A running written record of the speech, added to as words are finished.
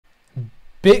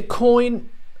Bitcoin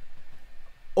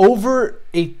over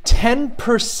a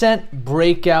 10%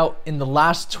 breakout in the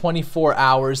last 24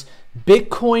 hours.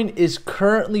 Bitcoin is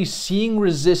currently seeing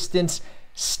resistance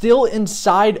still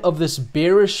inside of this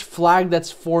bearish flag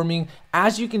that's forming.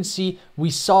 As you can see, we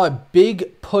saw a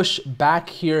big push back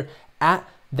here at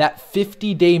that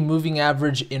 50-day moving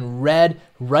average in red,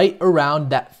 right around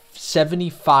that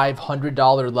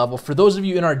 $7,500 level. For those of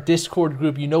you in our Discord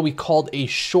group, you know we called a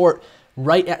short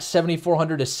right at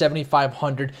 7,400 to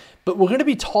 7,500. But we're going to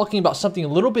be talking about something a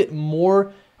little bit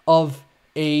more of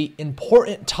a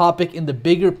important topic in the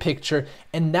bigger picture,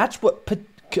 and that's what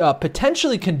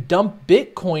potentially can dump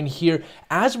Bitcoin here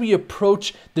as we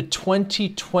approach the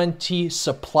 2020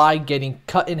 supply getting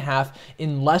cut in half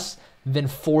in less than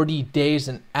 40 days.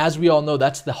 And as we all know,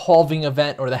 that's the halving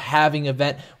event or the halving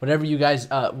event, whatever you guys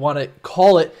want to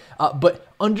call it. But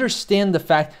understand the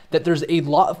fact that there's a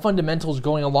lot of fundamentals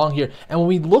going along here. And when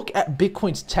we look at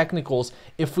Bitcoin's technicals,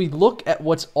 if we look at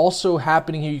what's also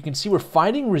happening here, you can see we're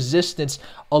finding resistance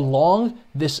along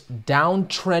this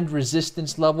downtrend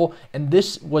resistance level. And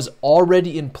this was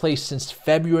already in place since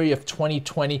February of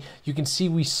 2020. You can see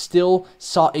we still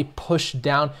saw a push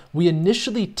down. We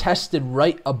initially tested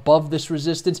right above this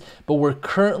resistance, but we're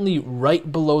currently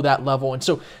right below that level. And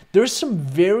so there's some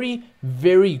very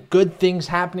good things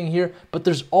happening here, but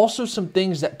there's also some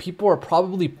things that people are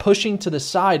probably pushing to the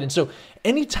side. And so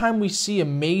anytime we see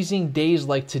amazing days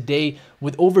like today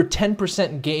with over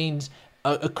 10% gains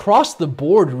across the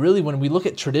board, really, when we look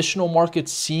at traditional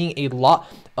markets, seeing a lot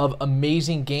of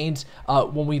amazing gains.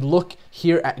 When we look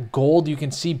here at gold, you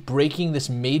can see breaking this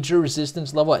major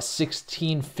resistance level at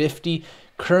 1650,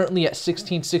 currently at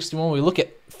 1661. When we look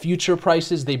at future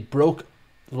prices, they broke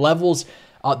levels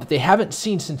that they haven't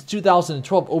seen since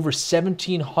 2012, over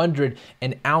 1,700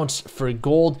 an ounce for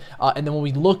gold. And then when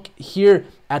we look here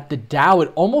at the Dow,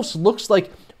 it almost looks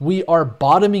like we are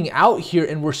bottoming out here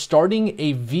and we're starting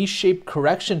a V-shaped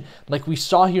correction like we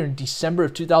saw here in December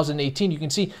of 2018. You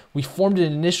can see we formed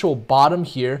an initial bottom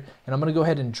here, and I'm going to go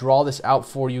ahead and draw this out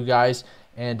for you guys.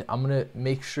 And I'm going to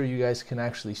make sure you guys can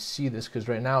actually see this, because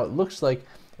right now it looks like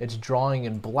it's drawing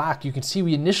in black. You can see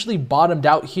we initially bottomed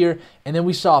out here, and then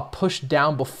we saw a push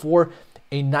down before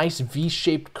a nice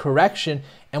V-shaped correction.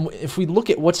 And if we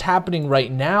look at what's happening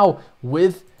right now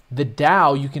with the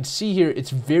Dow, you can see here it's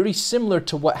very similar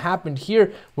to what happened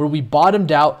here, where we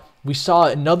bottomed out, we saw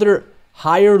another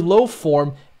higher low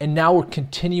form, and now we're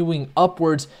continuing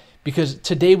upwards, because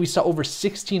today we saw over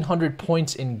 1,600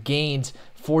 points in gains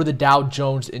for the Dow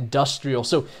Jones Industrial.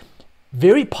 So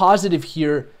very positive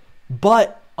here,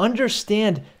 but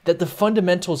understand that the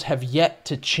fundamentals have yet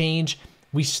to change.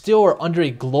 We still are under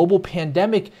a global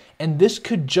pandemic, and this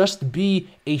could just be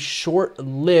a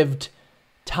short-lived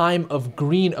time of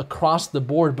green across the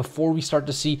board before we start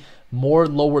to see more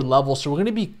lower levels. So we're going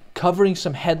to be covering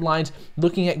some headlines,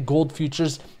 looking at gold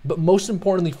futures, but most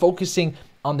importantly, focusing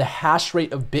on the hash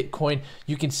rate of Bitcoin.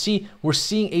 You can see we're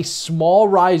seeing a small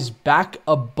rise back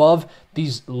above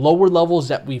these lower levels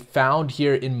that we found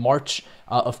here in March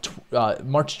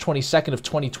 22nd of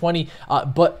 2020.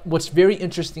 But what's very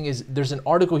interesting is there's an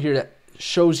article here that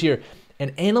shows here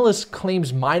an analyst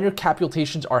claims minor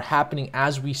capitulations are happening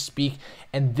as we speak,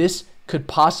 and this could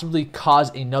possibly cause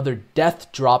another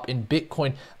death drop in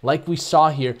Bitcoin like we saw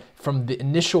here from the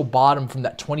initial bottom from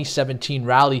that 2017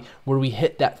 rally where we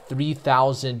hit that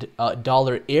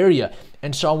 $3,000 area.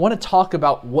 And so I want to talk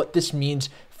about what this means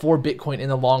for Bitcoin in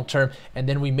the long term, and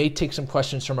then we may take some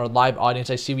questions from our live audience.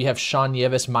 I see we have Sean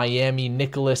Nieves, Miami,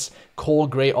 Nicholas, Cole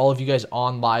Gray, all of you guys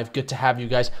on live. Good to have you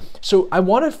guys. So I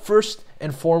want to first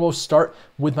and foremost start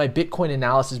with my Bitcoin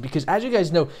analysis, because as you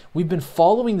guys know, we've been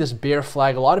following this bear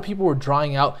flag. A lot of people were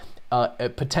drawing out a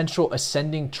potential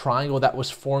ascending triangle that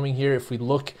was forming here. If we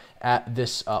look at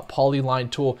this polyline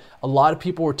tool, a lot of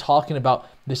people were talking about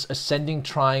this ascending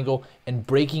triangle and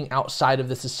breaking outside of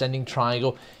this ascending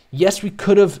triangle. Yes, we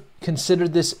could have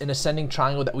considered this an ascending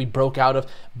triangle that we broke out of,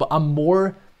 but I'm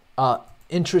more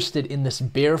interested in this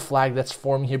bear flag that's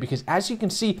forming here, because as you can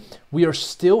see, we are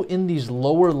still in these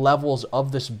lower levels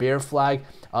of this bear flag.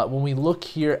 When we look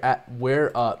here at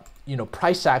where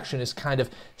price action is kind of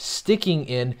sticking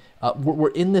in,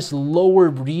 we're in this lower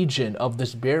region of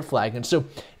this bear flag. And so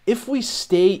if we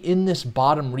stay in this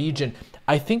bottom region,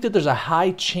 I think that there's a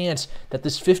high chance that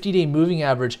this 50-day moving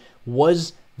average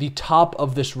was the top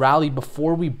of this rally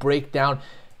before we break down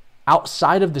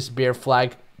outside of this bear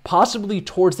flag, possibly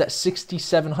towards that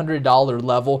 $6,700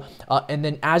 level. And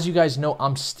then as you guys know,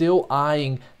 I'm still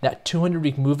eyeing that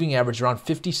 200-week moving average around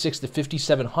 56 to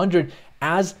 5,700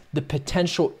 as the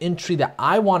potential entry that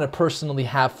I want to personally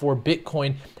have for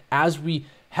Bitcoin, as we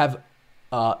have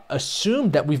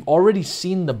assumed that we've already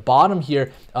seen the bottom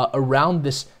here around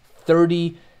this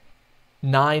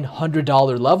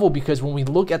 $3,900 level, because when we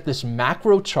look at this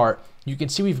macro chart, you can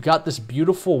see we've got this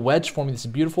beautiful wedge forming, this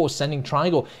beautiful ascending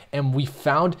triangle, and we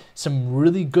found some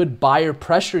really good buyer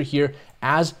pressure here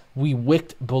as we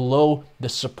wicked below the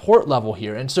support level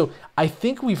here. And so I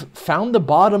think we've found the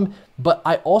bottom, but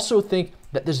I also think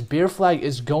that this bear flag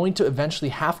is going to eventually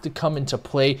have to come into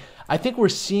play. I think we're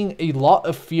seeing a lot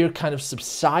of fear kind of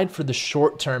subside for the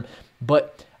short term,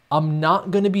 but I'm not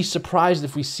going to be surprised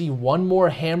if we see one more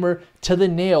hammer to the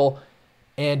nail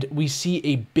and we see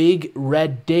a big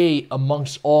red day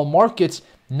amongst all markets,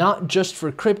 not just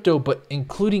for crypto, but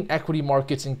including equity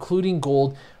markets, including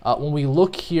gold. When we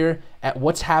look here at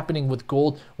what's happening with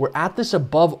gold, we're at this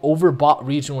above overbought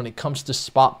region when it comes to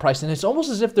spot price. And it's almost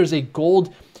as if there's a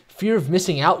gold fear of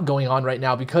missing out going on right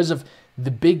now because of the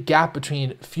big gap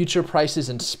between future prices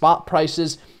and spot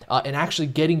prices and actually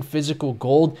getting physical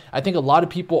gold. I think a lot of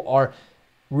people are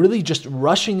really just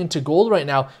rushing into gold right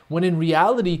now, when in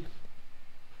reality,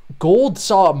 gold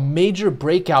saw a major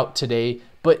breakout today,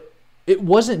 but it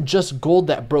wasn't just gold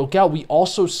that broke out. We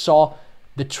also saw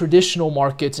the traditional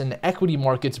markets and the equity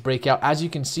markets break out, as you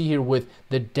can see here with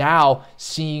the Dow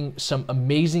seeing some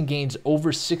amazing gains over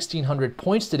 1,600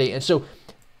 points today. And so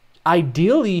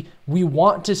ideally, we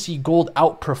want to see gold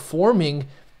outperforming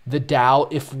the Dow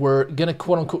if we're going to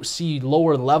quote unquote see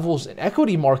lower levels in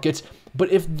equity markets.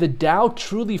 But if the Dow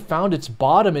truly found its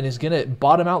bottom and is going to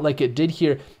bottom out like it did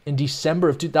here in December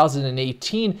of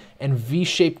 2018 and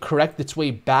V-shape correct its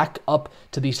way back up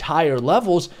to these higher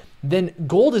levels, then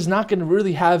gold is not going to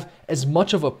really have as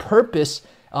much of a purpose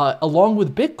along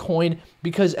with Bitcoin,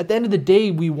 because at the end of the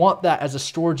day, we want that as a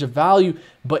storage of value.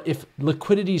 But if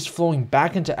liquidity is flowing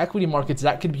back into equity markets,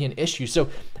 that could be an issue. So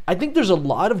I think there's a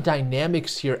lot of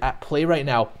dynamics here at play right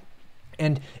now.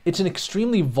 And it's an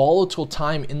extremely volatile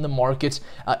time in the markets.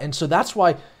 And so that's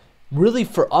why really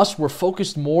for us, we're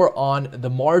focused more on the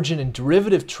margin and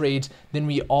derivative trades than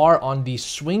we are on these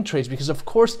swing trades. Because of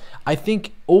course, I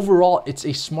think overall, it's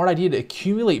a smart idea to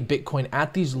accumulate Bitcoin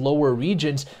at these lower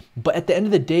regions. But at the end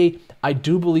of the day, I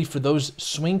do believe for those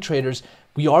swing traders,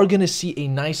 we are going to see a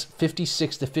nice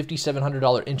 $5,600 to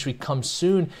 $5,700 entry come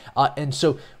soon. And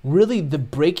so really the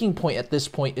breaking point at this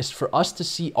point is for us to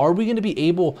see, are we going to be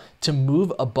able to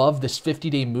move above this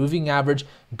 50-day moving average,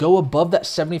 go above that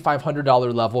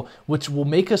 $7,500 level, which will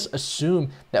make us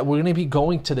assume that we're going to be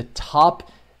going to the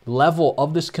top level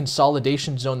of this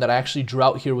consolidation zone that I actually drew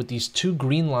out here with these two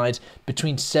green lines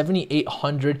between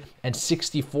 7,800 and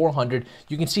 6,400.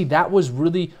 You can see that was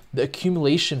really the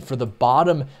accumulation for the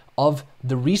bottom of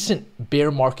the recent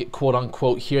bear market, quote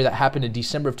unquote, here that happened in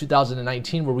December of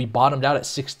 2019, where we bottomed out at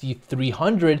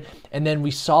 6,300. And then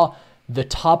we saw the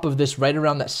top of this right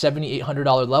around that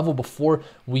 $7,800 level before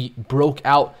we broke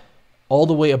out all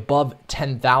the way above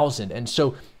 10,000. And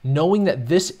so knowing that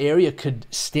this area could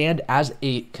stand as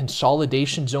a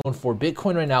consolidation zone for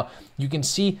Bitcoin right now, you can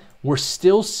see we're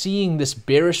still seeing this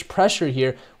bearish pressure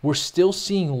here. We're still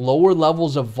seeing lower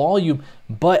levels of volume,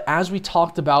 but as we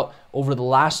talked about over the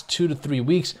last 2 to 3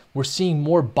 weeks, we're seeing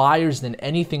more buyers than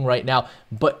anything right now.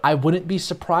 But I wouldn't be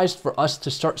surprised for us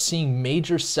to start seeing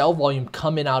major sell volume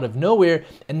come in out of nowhere.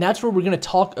 And that's where we're going to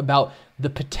talk about the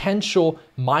potential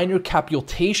minor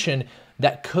capitation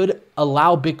that could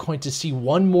allow Bitcoin to see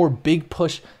one more big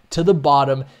push to the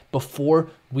bottom before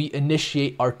we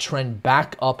initiate our trend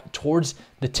back up towards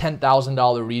the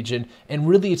 $10,000 region. And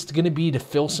really it's going to be to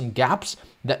fill some gaps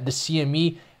that the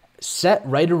CME set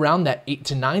right around that $8,000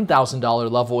 to $9,000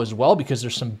 level as well, because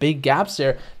there's some big gaps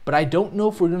there. But I don't know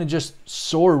if we're going to just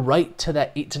soar right to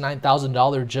that $8,000 to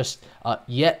 $9,000 just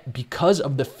yet, because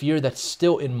of the fear that's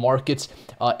still in markets.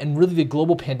 And really the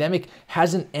global pandemic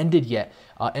hasn't ended yet.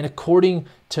 And according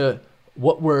to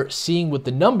what we're seeing with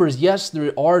the numbers, yes,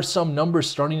 there are some numbers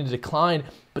starting to decline,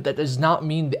 but that does not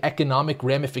mean the economic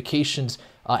ramifications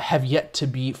have yet to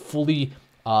be fully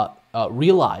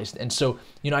realized. And so,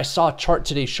 I saw a chart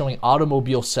today showing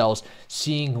automobile sales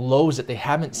seeing lows that they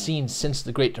haven't seen since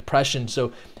the Great Depression.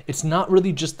 So it's not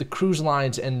really just the cruise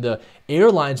lines and the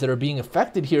airlines that are being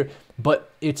affected here,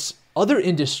 but it's other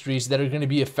industries that are going to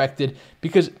be affected,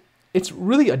 because it's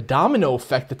really a domino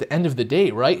effect at the end of the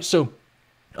day, right? So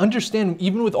understand,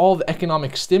 even with all the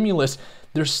economic stimulus,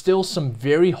 there's still some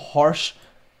very harsh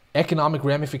economic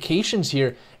ramifications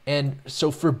here. And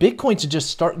so for Bitcoin to just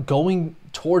start going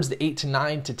towards the $8,000 to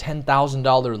 $9,000 to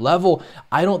 $10,000 level,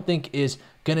 I don't think is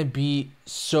going to be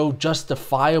so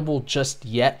justifiable just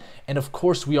yet. And of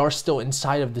course, we are still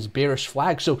inside of this bearish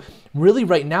flag. So really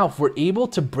right now, if we're able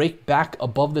to break back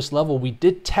above this level, we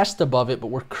did test above it, but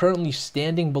we're currently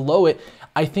standing below it.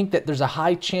 I think that there's a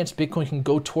high chance Bitcoin can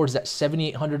go towards that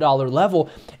 $7,800 level.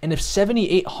 And if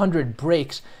 7,800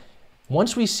 breaks,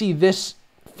 once we see this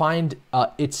find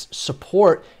its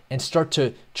support and start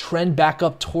to trend back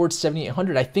up towards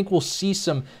 7,800, I think we'll see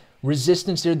some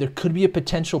resistance there. There could be a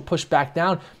potential push back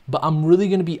down, but I'm really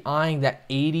going to be eyeing that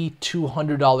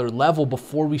 $8,200 level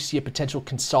before we see a potential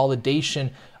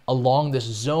consolidation along this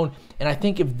zone. And I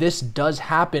think if this does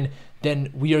happen,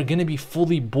 then we are going to be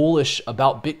fully bullish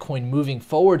about Bitcoin moving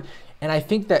forward. And I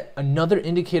think that another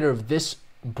indicator of this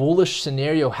bullish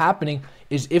scenario happening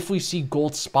is if we see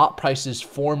gold spot prices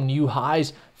form new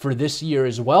highs for this year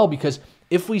as well, because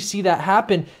if we see that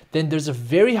happen, then there's a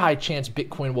very high chance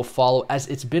Bitcoin will follow, as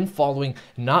it's been following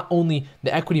not only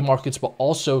the equity markets, but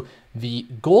also the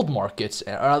gold markets,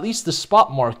 or at least the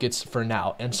spot markets for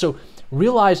now. And so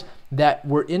realize that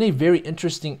we're in a very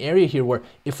interesting area here where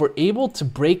if we're able to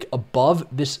break above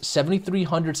this $7,300,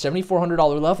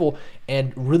 $7,400 level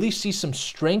and really see some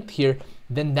strength here,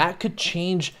 then that could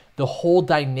change the whole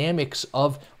dynamics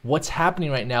of what's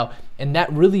happening right now. And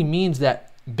that really means that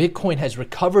Bitcoin has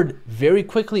recovered very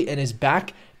quickly and is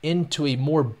back into a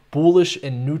more bullish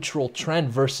and neutral trend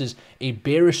versus a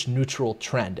bearish neutral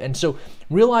trend. And so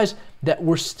realize that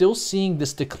we're still seeing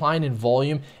this decline in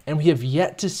volume, and we have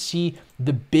yet to see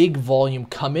the big volume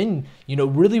come in. You know,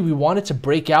 really we wanted to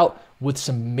break out with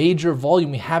some major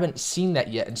volume. We haven't seen that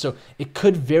yet. And so it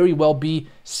could very well be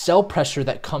sell pressure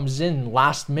that comes in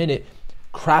last minute,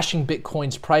 crashing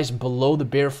Bitcoin's price below the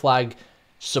bear flag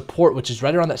support, which is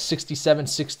right around that $6,700,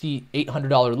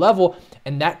 $6,800 level,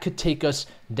 and that could take us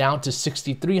down to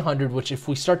 6,300, which if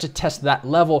we start to test that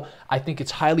level, I think it's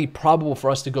highly probable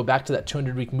for us to go back to that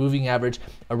 200-week moving average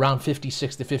around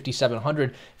 56 to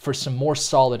 5,700 for some more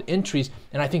solid entries.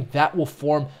 And I think that will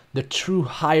form the true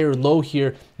higher low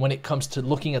here when it comes to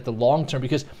looking at the long term,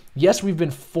 because yes, we've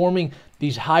been forming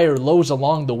these higher lows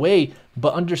along the way,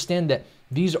 but understand that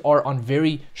these are on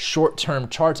very short-term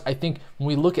charts. I think when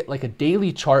we look at like a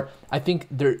daily chart, I think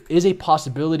there is a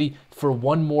possibility for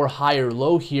one more higher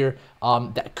low here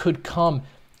that could come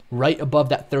right above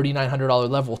that $3,900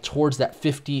 level towards that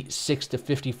 $5,600 to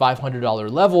 $5,500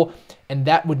 level. And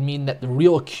that would mean that the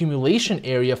real accumulation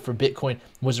area for Bitcoin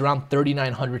was around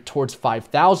 3,900 towards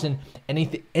 5,000.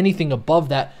 Anything above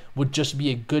that would just be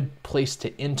a good place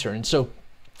to enter. And so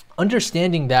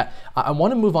understanding that, I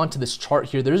want to move on to this chart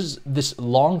here. There's this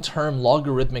long-term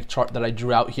logarithmic chart that I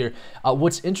drew out here.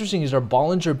 What's interesting is our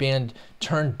Bollinger Band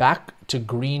turned back to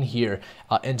green here.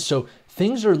 And so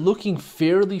things are looking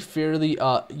fairly,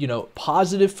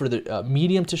 positive for the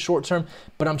medium to short term,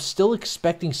 but I'm still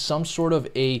expecting some sort of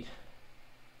a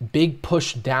big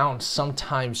push down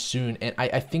sometime soon. And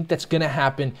I think that's going to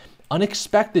happen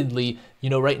unexpectedly.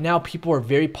 You know, right now people are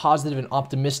very positive and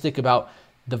optimistic about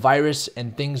the virus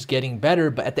and things getting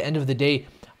better, but at the end of the day,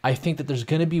 I think that there's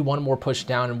going to be one more push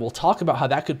down, and we'll talk about how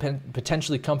that could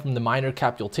potentially come from the minor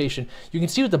capitulation. You can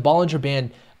see with the Bollinger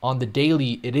Band on the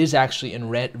daily, it is actually in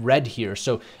red here,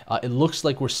 so it looks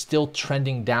like we're still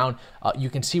trending down.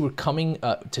 You can see we're coming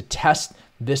to test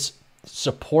this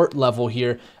support level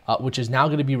here, which is now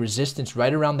going to be resistance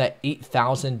right around that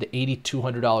 $8,000 to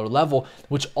 $8,200 level,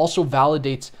 which also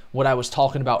validates what I was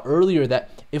talking about earlier, that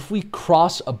if we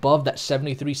cross above that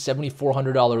 $7,300,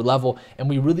 $7,400 level and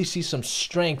we really see some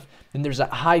strength, then there's a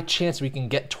high chance we can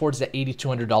get towards that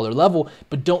 $8,200 level.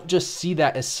 But don't just see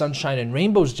that as sunshine and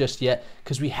rainbows just yet,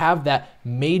 because we have that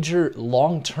major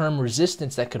long-term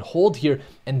resistance that could hold here,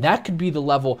 and that could be the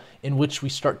level in which we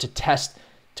start to test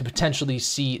to potentially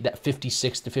see that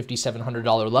 $5,600 to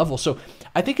 $5,700 level. So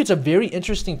I think it's a very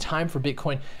interesting time for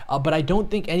Bitcoin, but I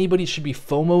don't think anybody should be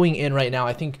FOMOing in right now.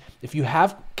 I think if you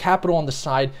have capital on the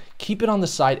side, keep it on the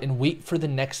side and wait for the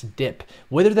next dip.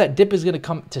 Whether that dip is going to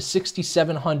come to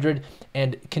 6,700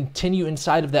 and continue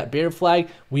inside of that bear flag,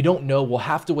 we don't know. We'll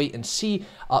have to wait and see,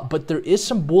 but there is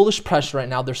some bullish pressure right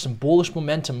now. There's some bullish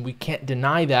momentum. We can't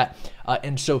deny that.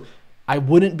 And so I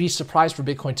wouldn't be surprised for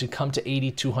Bitcoin to come to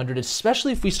 8,200,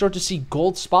 especially if we start to see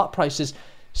gold spot prices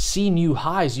see new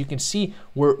highs. You can see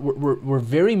we're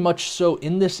very much so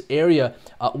in this area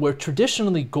where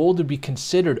traditionally gold would be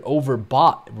considered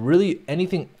overbought. Really,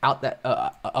 anything out that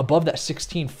above that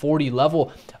 1640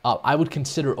 level, I would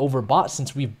consider overbought,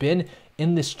 since we've been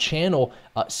in this channel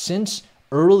since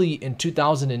early in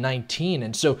 2019.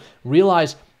 And so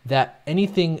realize that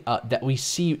anything that we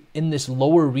see in this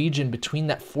lower region between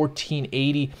that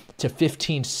 1480 to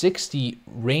 1560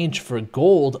 range for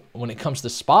gold when it comes to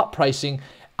spot pricing,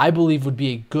 I believe would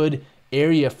be a good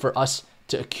area for us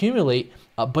to accumulate.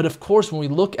 But of course, when we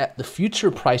look at the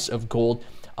future price of gold,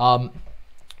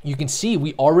 you can see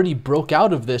we already broke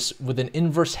out of this with an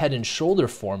inverse head and shoulder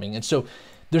forming. And so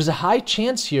there's a high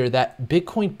chance here that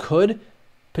Bitcoin could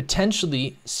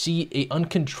potentially see a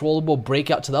uncontrollable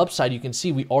breakout to the upside. You can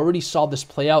see we already saw this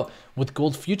play out with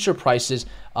gold future prices.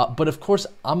 But of course,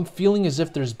 I'm feeling as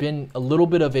if there's been a little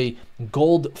bit of a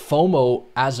gold FOMO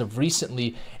as of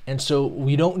recently. And so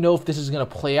we don't know if this is going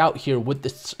to play out here with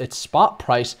its spot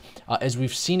price, as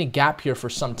we've seen a gap here for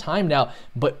some time now.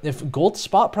 But if gold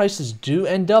spot prices do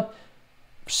end up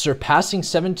surpassing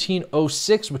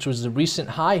 1706, which was the recent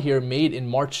high here made in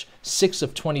March 6th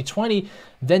of 2020,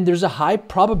 then there's a high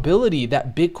probability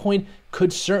that Bitcoin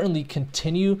could certainly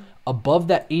continue above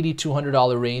that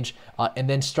 $8,200 range and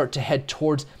then start to head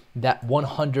towards that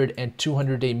 100 and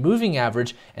 200-day moving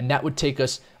average, and that would take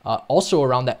us also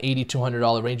around that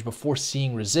 $8,200 range before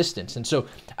seeing resistance. And so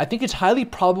I think it's highly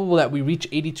probable that we reach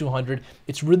 8,200.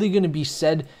 It's really going to be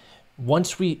said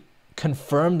once we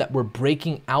confirm that we're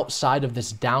breaking outside of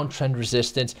this downtrend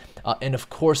resistance. And of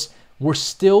course, we're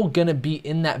still going to be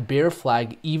in that bear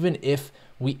flag even if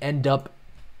we end up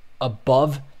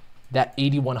above that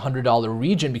 $8,100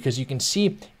 region, because you can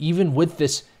see even with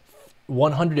this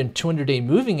 100 and 200-day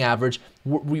moving average,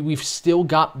 we've still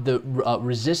got the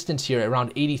resistance here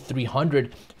around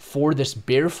 8,300 for this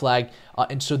bear flag.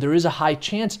 And so there is a high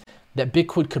chance that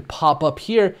Bitcoin could pop up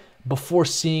here before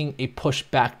seeing a push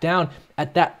back down.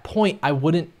 At that point, I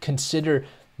wouldn't consider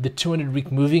the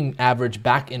 200-week moving average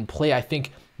back in play. I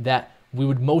think that we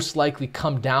would most likely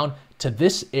come down to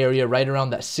this area right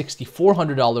around that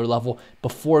 $6,400 level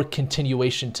before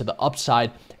continuation to the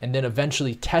upside, and then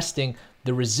eventually testing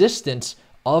the resistance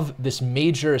of this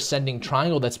major ascending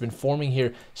triangle that's been forming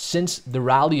here since the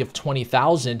rally of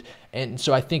 20,000. And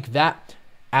so I think that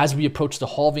as we approach the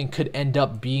halving could end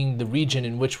up being the region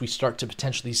in which we start to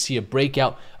potentially see a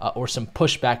breakout or some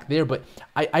pushback there. But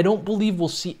I don't believe we'll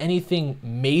see anything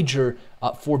major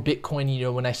for Bitcoin. You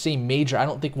know, when I say major, I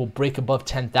don't think we'll break above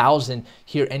 10,000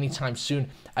 here anytime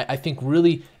soon. I think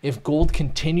really if gold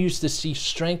continues to see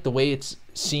strength the way it's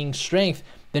seeing strength,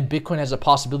 then Bitcoin has a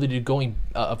possibility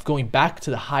of going back to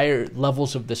the higher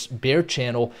levels of this bear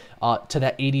channel to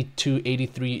that 82,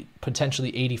 83,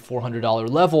 potentially $8,400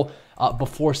 level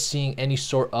before seeing any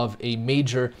sort of a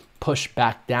major push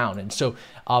back down. And so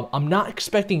I'm not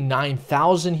expecting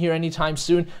 9,000 here anytime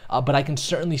soon, but I can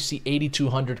certainly see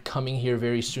 8,200 coming here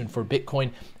very soon for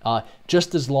Bitcoin,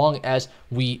 just as long as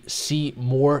we see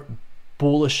more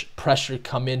bullish pressure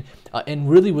come in. And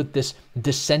really with this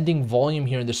descending volume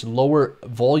here and this lower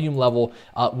volume level,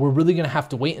 we're really going to have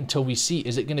to wait until we see,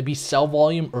 is it going to be sell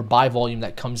volume or buy volume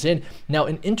that comes in? Now,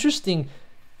 an interesting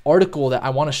article that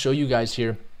I want to show you guys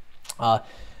here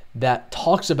that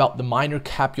talks about the minor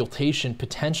capitation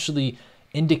potentially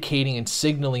indicating and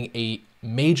signaling a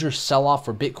major sell-off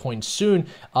for Bitcoin soon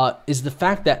is the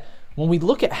fact that when we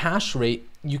look at hash rate,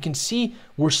 you can see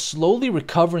we're slowly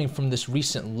recovering from this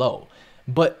recent low.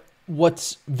 But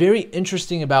what's very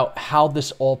interesting about how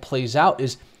this all plays out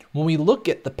is when we look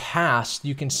at the past,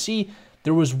 you can see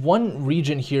there was one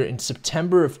region here in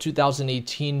September of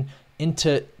 2018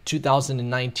 into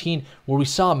 2019 where we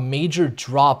saw a major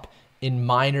drop in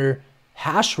miner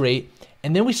hash rate,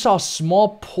 and then we saw a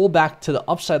small pullback to the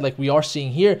upside like we are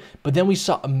seeing here, but then we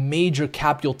saw a major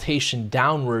capitation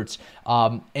downwards.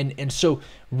 And so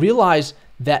realize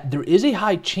that there is a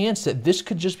high chance that this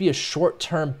could just be a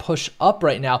short-term push up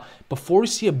right now before we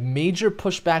see a major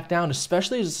push back down,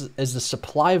 especially as the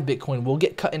supply of Bitcoin will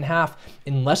get cut in half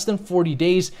in less than 40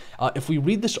 days. If we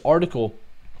read this article,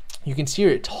 you can see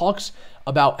here it talks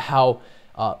about how,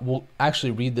 we'll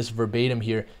actually read this verbatim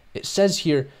here. It says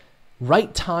here,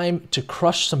 right time to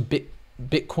crush some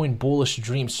Bitcoin bullish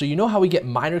dreams. So you know how we get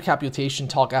minor capitation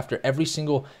talk after every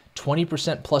single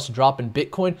 20% plus drop in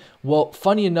Bitcoin? Well,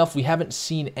 funny enough, we haven't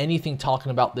seen anything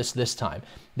talking about this time.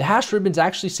 The hash ribbons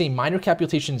actually say minor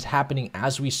capitation is happening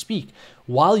as we speak.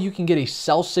 While you can get a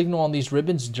sell signal on these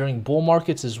ribbons during bull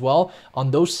markets as well,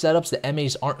 on those setups, the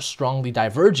MAs aren't strongly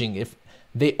diverging. If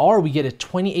they are, we get a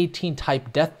 2018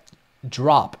 type death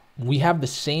drop we have the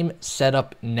same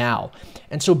setup now.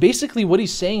 And so basically what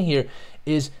he's saying here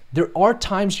is there are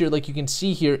times here, like you can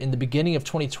see here in the beginning of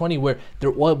 2020, where there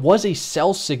was a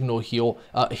sell signal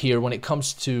here when it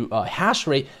comes to hash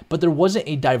rate, but there wasn't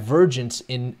a divergence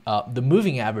in the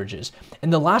moving averages.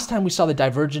 And the last time we saw the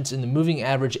divergence in the moving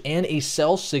average and a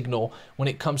sell signal when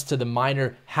it comes to the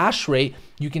miner hash rate,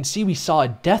 you can see we saw a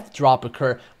death drop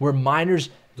occur where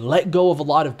miners let go of a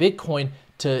lot of Bitcoin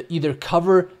to either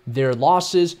cover their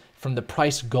losses from the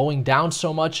price going down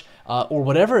so much or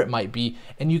whatever it might be.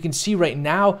 And you can see right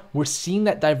now we're seeing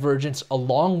that divergence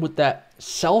along with that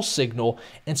sell signal.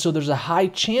 And so there's a high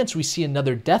chance we see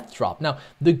another death drop. Now,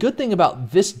 the good thing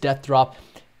about this death drop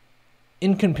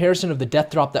in comparison of the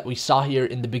death drop that we saw here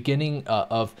in the beginning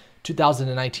of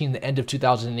 2019, the end of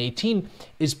 2018,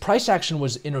 is price action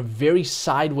was in a very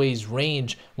sideways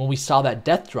range when we saw that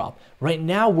death drop. Right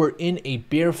now, we're in a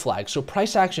bear flag. So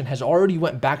price action has already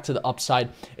went back to the upside.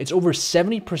 It's over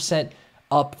 70%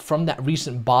 up from that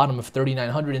recent bottom of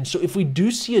 3,900. And so if we do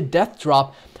see a death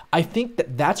drop, I think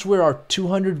that that's where our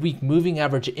 200-week moving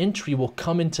average entry will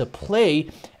come into play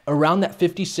around that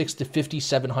 $5,600 to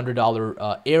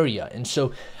 $5,700 area. And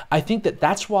so I think that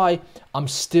that's why I'm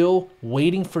still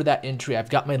waiting for that entry. I've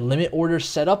got my limit order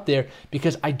set up there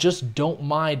because I just don't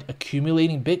mind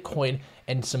accumulating Bitcoin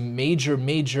and some major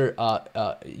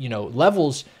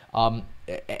levels.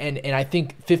 And I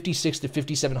think 56 to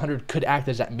 5,700 could act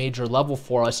as that major level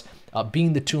for us,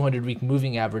 being the 200-week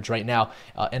moving average right now.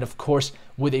 And of course,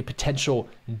 with a potential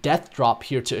death drop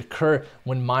here to occur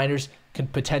when miners can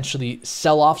potentially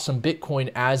sell off some Bitcoin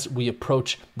as we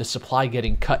approach the supply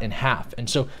getting cut in half. And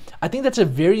so I think that's a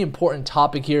very important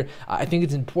topic here. I think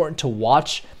it's important to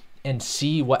watch and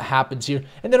see what happens here.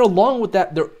 And then along with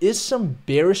that, there is some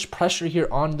bearish pressure here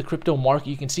on the crypto market.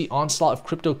 You can see onslaught of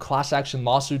crypto class action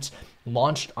lawsuits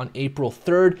launched on April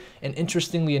 3rd. And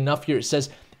interestingly enough here, it says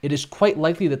it is quite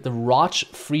likely that the Roch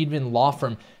Friedman law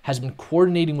firm has been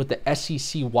coordinating with the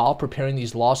SEC while preparing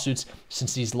these lawsuits,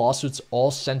 since these lawsuits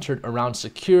all centered around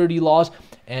security laws.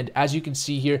 And as you can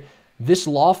see here, this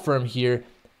law firm here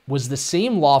was the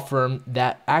same law firm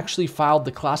that actually filed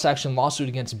the class action lawsuit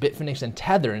against Bitfinex and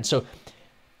Tether. And so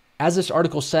as this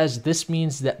article says, this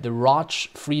means that the Roch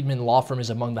Friedman law firm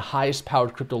is among the highest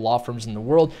powered crypto law firms in the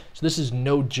world. So this is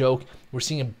no joke. We're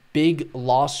seeing a big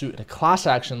lawsuit, a class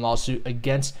action lawsuit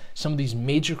against some of these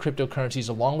major cryptocurrencies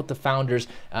along with the founders.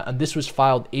 And this was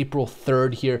filed April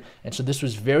 3rd here. And so this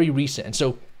was very recent. And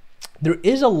so there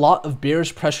is a lot of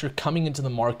bearish pressure coming into the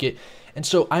market. And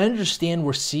so I understand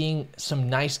we're seeing some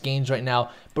nice gains right now,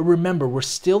 but remember, we're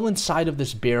still inside of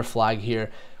this bear flag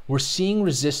here. We're seeing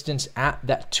resistance at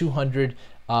that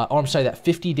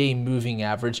 50-day moving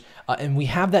average. And we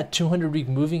have that 200-week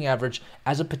moving average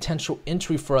as a potential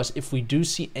entry for us if we do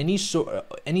see any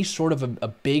sort of a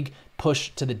big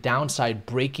push to the downside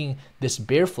breaking this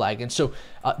bear flag. And so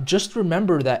just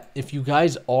remember that if you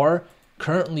guys are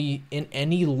currently in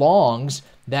any longs,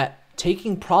 that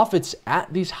taking profits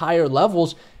at these higher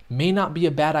levels may not be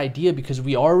a bad idea, because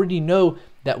we already know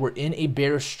that we're in a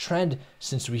bearish trend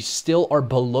since we still are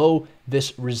below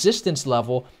this resistance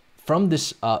level from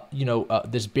this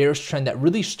this bearish trend that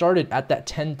really started at that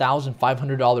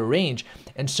 $10,500 range.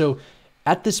 And so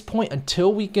at this point,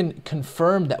 until we can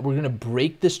confirm that we're going to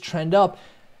break this trend up,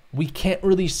 we can't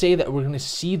really say that we're going to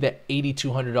see that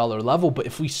 $8,200 level. But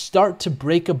if we start to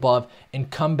break above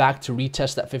and come back to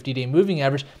retest that 50-day moving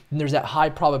average, then there's that high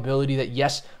probability that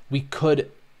yes, we could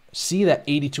see that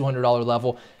 $8,200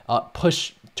 level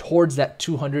push towards that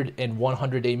 200 and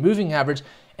 100-day moving average.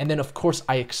 And then of course,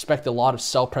 I expect a lot of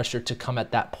sell pressure to come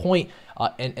at that point.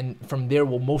 And from there,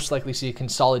 we'll most likely see a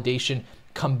consolidation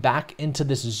come back into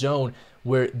this zone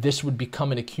where this would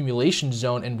become an accumulation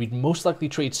zone, and we'd most likely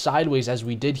trade sideways as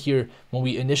we did here when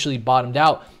we initially bottomed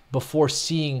out before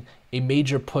seeing a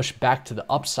major push back to the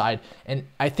upside. And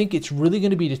I think it's really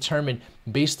going to be determined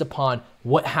based upon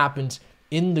what happens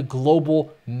in the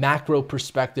global macro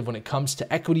perspective when it comes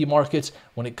to equity markets,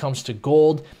 when it comes to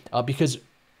gold, because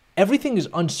everything is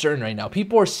uncertain right now.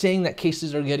 People are saying that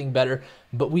cases are getting better,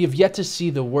 but we have yet to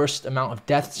see the worst amount of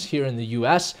deaths here in the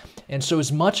US. And so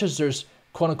as much as there's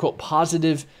quote unquote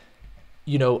positive,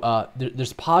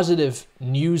 there's positive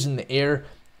news in the air,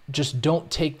 just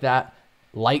don't take that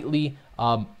lightly.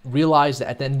 Realize that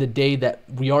at the end of the day that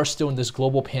we are still in this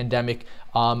global pandemic,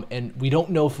 and we don't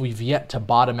know if we've yet to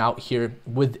bottom out here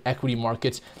with equity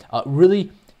markets. Really,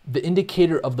 the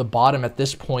indicator of the bottom at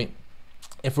this point,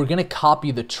 if we're going to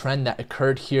copy the trend that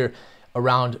occurred here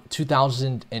around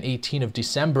 2018 of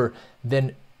December,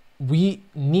 then we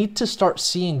need to start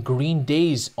seeing green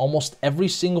days almost every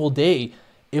single day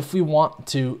if we want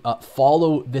to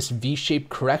follow this V-shaped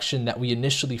correction that we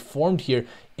initially formed here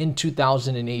in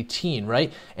 2018,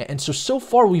 right? And so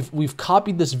far we've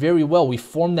copied this very well. We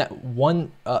formed that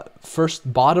one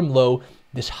first bottom low,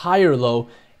 this higher low,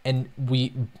 and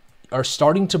we are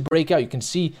starting to break out. You can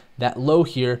see that low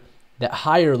here, that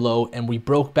higher low, and we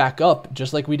broke back up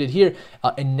just like we did here.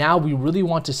 And now we really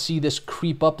want to see this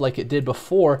creep up like it did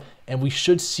before, and we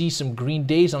should see some green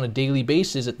days on a daily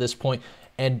basis at this point,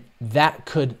 and that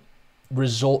could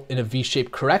result in a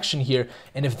V-shaped correction here.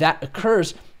 And if that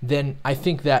occurs, then I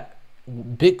think that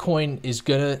Bitcoin is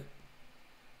gonna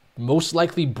most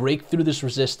likely break through this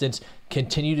resistance,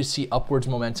 continue to see upwards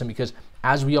momentum, because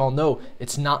as we all know,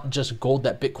 it's not just gold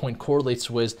that Bitcoin correlates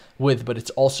with, but it's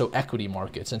also equity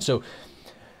markets. And so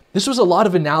this was a lot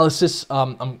of analysis.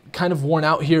 I'm kind of worn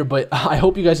out here, but I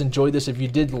hope you guys enjoyed this. If you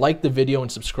did, like the video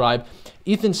and subscribe.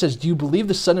 Ethan says, do you believe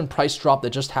the sudden price drop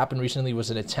that just happened recently was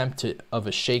an attempt of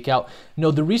a shakeout?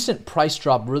 No, the recent price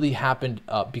drop really happened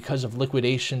because of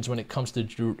liquidations when it comes to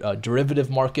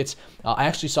derivative markets. I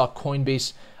actually saw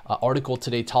Coinbase article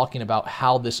today talking about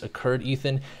how this occurred,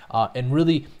 Ethan. And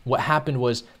really what happened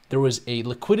was there was a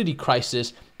liquidity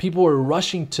crisis. People were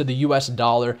rushing to the US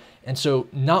dollar. And so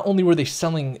not only were they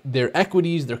selling their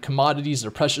equities, their commodities,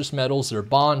 their precious metals, their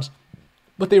bonds,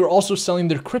 but they were also selling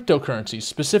their cryptocurrencies,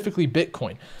 specifically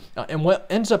Bitcoin. And what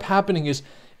ends up happening is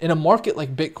in a market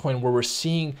like Bitcoin, where we're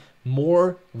seeing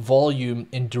more volume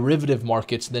in derivative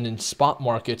markets than in spot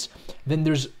markets, then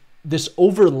there's this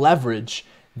over leverage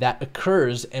that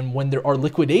occurs. And when there are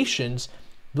liquidations,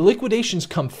 the liquidations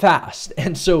come fast.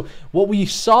 And so what we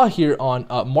saw here on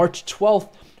March 12th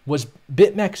was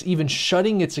BitMEX even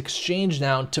shutting its exchange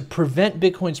down to prevent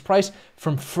Bitcoin's price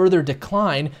from further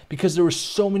decline, because there were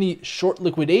so many short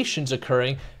liquidations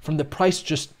occurring from the price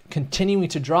just continuing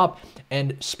to drop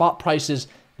and spot prices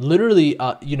literally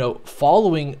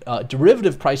following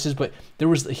derivative prices. But there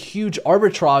was a huge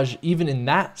arbitrage even in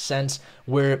that sense,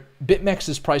 where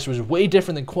BitMEX's price was way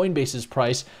different than Coinbase's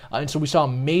price. And so we saw a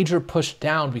major push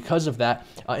down because of that.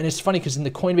 And it's funny because in the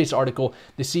Coinbase article,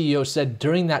 the CEO said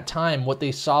during that time, what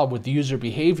they saw with user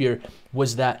behavior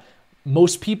was that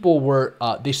most people were,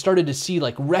 they started to see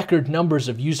like record numbers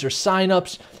of user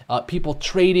signups, people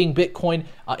trading Bitcoin,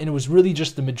 and it was really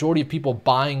just the majority of people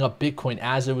buying up Bitcoin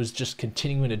as it was just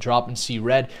continuing to drop and see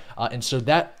red. And so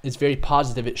that is very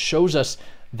positive. It shows us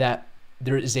that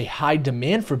there is a high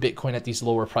demand for Bitcoin at these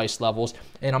lower price levels.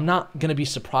 And I'm not going to be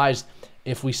surprised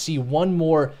if we see one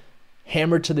more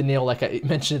hammer to the nail, like I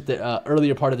mentioned at the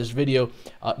earlier part of this video,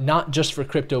 not just for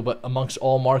crypto, but amongst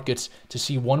all markets, to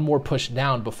see one more push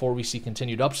down before we see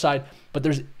continued upside. But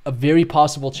there's a very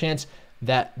possible chance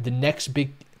that the next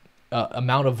big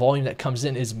amount of volume that comes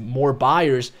in is more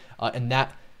buyers, and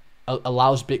that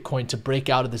allows Bitcoin to break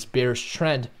out of this bearish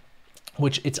trend,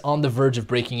 which it's on the verge of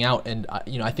breaking out. And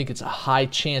I think it's a high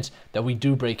chance that we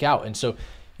do break out. And so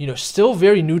still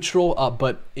very neutral,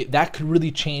 but that could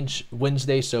really change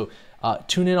Wednesday. So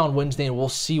tune in on Wednesday and we'll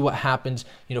see what happens.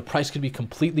 Price could be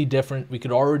completely different. We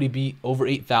could already be over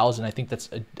 8,000. I think that's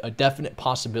a definite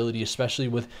possibility, especially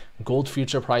with gold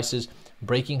future prices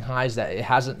breaking highs that it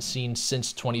hasn't seen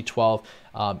since 2012.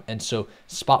 And so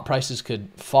spot prices could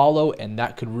follow, and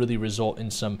that could really result in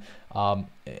some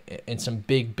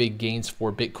big gains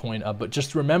for Bitcoin. But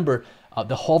just remember,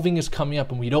 the halving is coming up,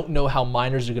 and we don't know how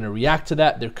miners are going to react to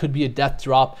that. There could be a death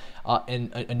drop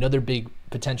and another big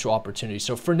potential opportunity.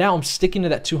 So for now, I'm sticking to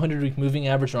that 200-week moving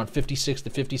average around 56 to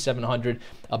 5,700,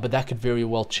 but that could very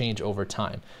well change over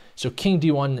time. So King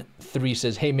D13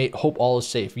 says, hey mate, hope all is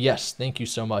safe. Yes, thank you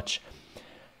so much.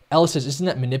 Ella says, isn't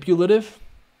that manipulative?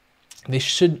 They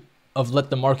should have let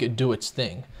the market do its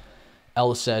thing.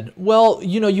 Ella said, well,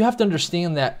 you have to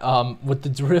understand that with the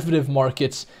derivative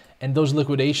markets and those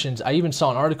liquidations, I even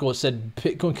saw an article that said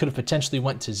Bitcoin could have potentially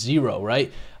went to zero, right?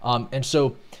 And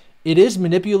so it is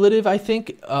manipulative, I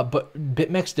think, but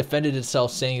BitMEX defended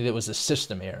itself saying that it was a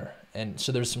system error. And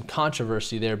so there's some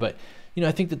controversy there. But,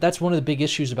 I think that that's one of the big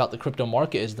issues about the crypto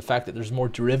market is the fact that there's more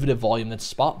derivative volume than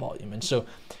spot volume. And so,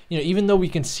 even though we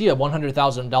can see a $100,000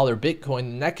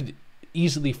 Bitcoin, that could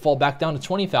easily fall back down to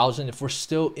 20,000 if we're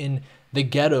still in the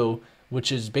ghetto,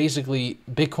 which is basically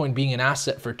Bitcoin being an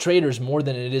asset for traders more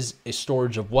than it is a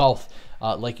storage of wealth,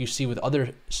 like you see with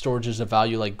other storages of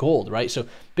value like gold, right? So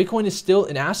Bitcoin is still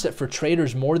an asset for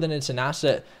traders more than it's an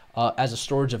asset as a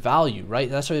storage of value, right?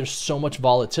 That's why there's so much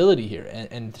volatility here.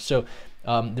 And so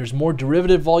there's more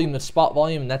derivative volume than spot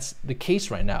volume, and that's the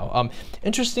case right now.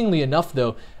 Interestingly enough,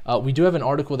 though, we do have an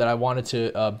article that I wanted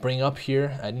to bring up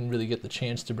here. I didn't really get the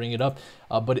chance to bring it up,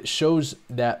 but it shows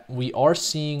that we are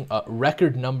seeing a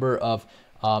record number of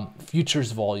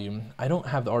Futures volume. I don't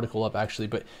have the article up actually,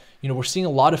 but we're seeing a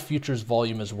lot of futures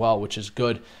volume as well, which is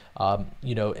good.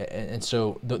 And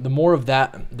so the more of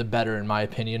that, the better, in my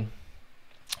opinion.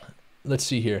 Let's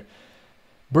see here.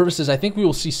 Burvis says, I think we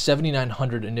will see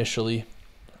 7,900 initially.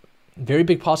 Very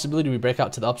big possibility we break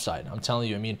out to the upside. I'm telling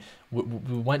you, I mean,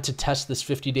 we went to test this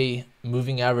 50-day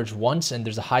moving average once, and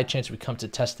there's a high chance we come to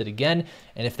test it again.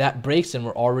 And if that breaks, then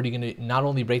we're already going to not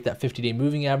only break that 50-day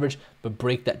moving average, but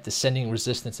break that descending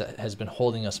resistance that has been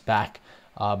holding us back.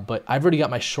 But I've already got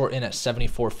my short in at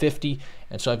 74.50,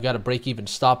 and so I've got a break-even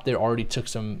stop there. Already took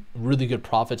some really good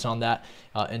profits on that,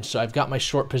 and so I've got my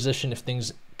short position if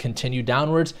things continue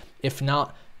downwards. If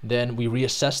not, then we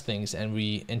reassess things and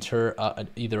we enter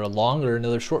either a long or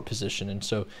another short position. And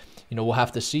so, we'll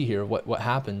have to see here what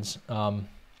happens.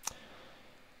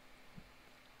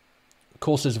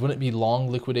 Cole says, wouldn't it be long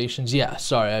liquidations? Yeah,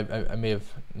 sorry, I may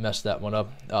have messed that one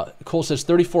up. Cole says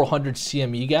 3,400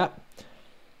 CME gap.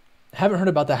 Haven't heard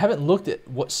about that. Haven't looked at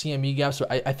what CME gaps are.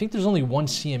 I think there's only one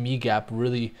CME gap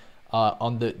really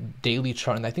on the daily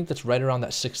chart, and I think that's right around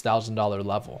that $6,000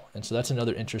 level. And so that's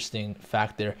another interesting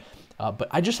fact there. But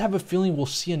I just have a feeling we'll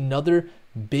see another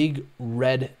big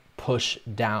red push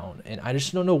down, and I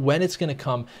just don't know when it's going to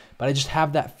come, but I just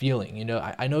have that feeling.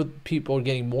 I know people are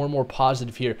getting more and more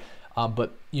positive here,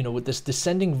 but with this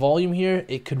descending volume here,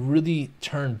 it could really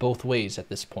turn both ways at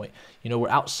this point. We're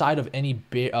outside of any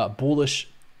bullish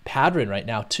pattern right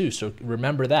now too, so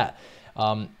remember that.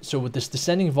 So with this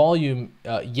descending volume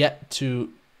yet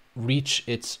to reach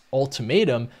its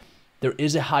ultimatum, there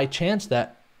is a high chance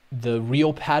that the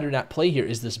real pattern at play here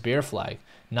is this bear flag,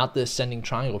 not the ascending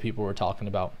triangle people were talking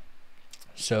about.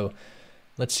 So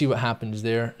let's see what happens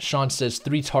there. Sean says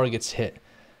 3 targets hit.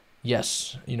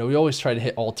 Yes, we always try to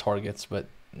hit all targets, but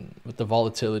with the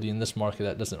volatility in this market,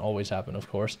 that doesn't always happen, of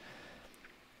course.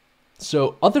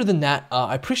 So other than that,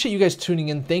 I appreciate you guys tuning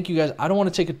in. Thank you guys. I don't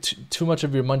want to take too much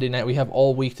of your Monday night. We have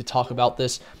all week to talk about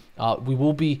this. We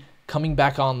will be coming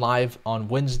back on live on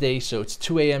Wednesday, so it's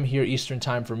 2 a.m. here Eastern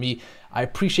time for me. I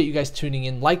appreciate you guys tuning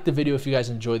in. Like the video if you guys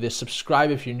enjoy this. Subscribe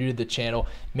if you're new to the channel.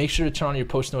 Make sure to turn on your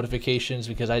post notifications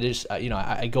because I just,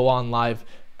 I go on live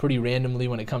pretty randomly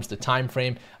when it comes to time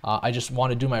frame. I just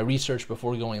want to do my research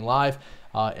before going live,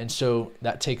 and so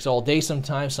that takes all day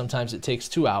sometimes. Sometimes it takes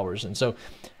 2 hours, and so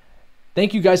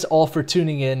thank you guys all for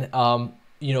tuning in.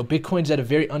 Bitcoin's at a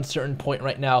very uncertain point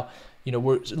right now.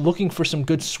 We're looking for some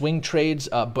good swing trades,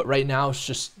 but right now it's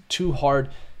just too hard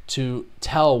to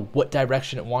tell what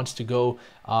direction it wants to go.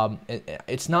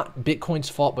 It's not Bitcoin's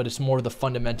fault, but it's more the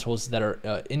fundamentals that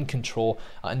are in control.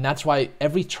 And that's why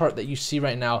every chart that you see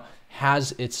right now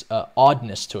has its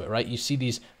oddness to it, right? You see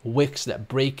these wicks that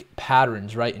break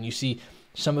patterns, right? And you see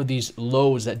some of these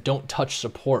lows that don't touch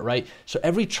support, right? So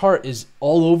every chart is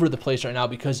all over the place right now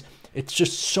because it's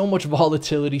just so much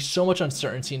volatility, so much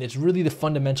uncertainty, and it's really the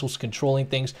fundamentals controlling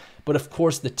things. But of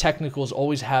course, the technicals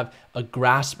always have a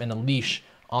grasp and a leash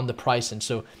on the price, and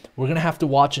so we're gonna have to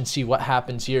watch and see what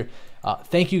happens here.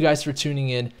 Thank you guys for tuning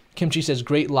in. Kimchi says,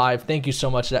 great live. Thank you so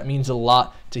much. That means a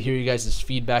lot to hear you guys'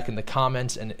 feedback in the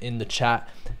comments and in the chat.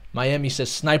 Miami says,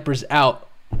 snipers out.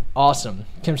 Awesome.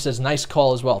 Kim says, nice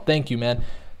call as well. Thank you, man.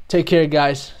 Take care,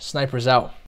 guys. Snipers out.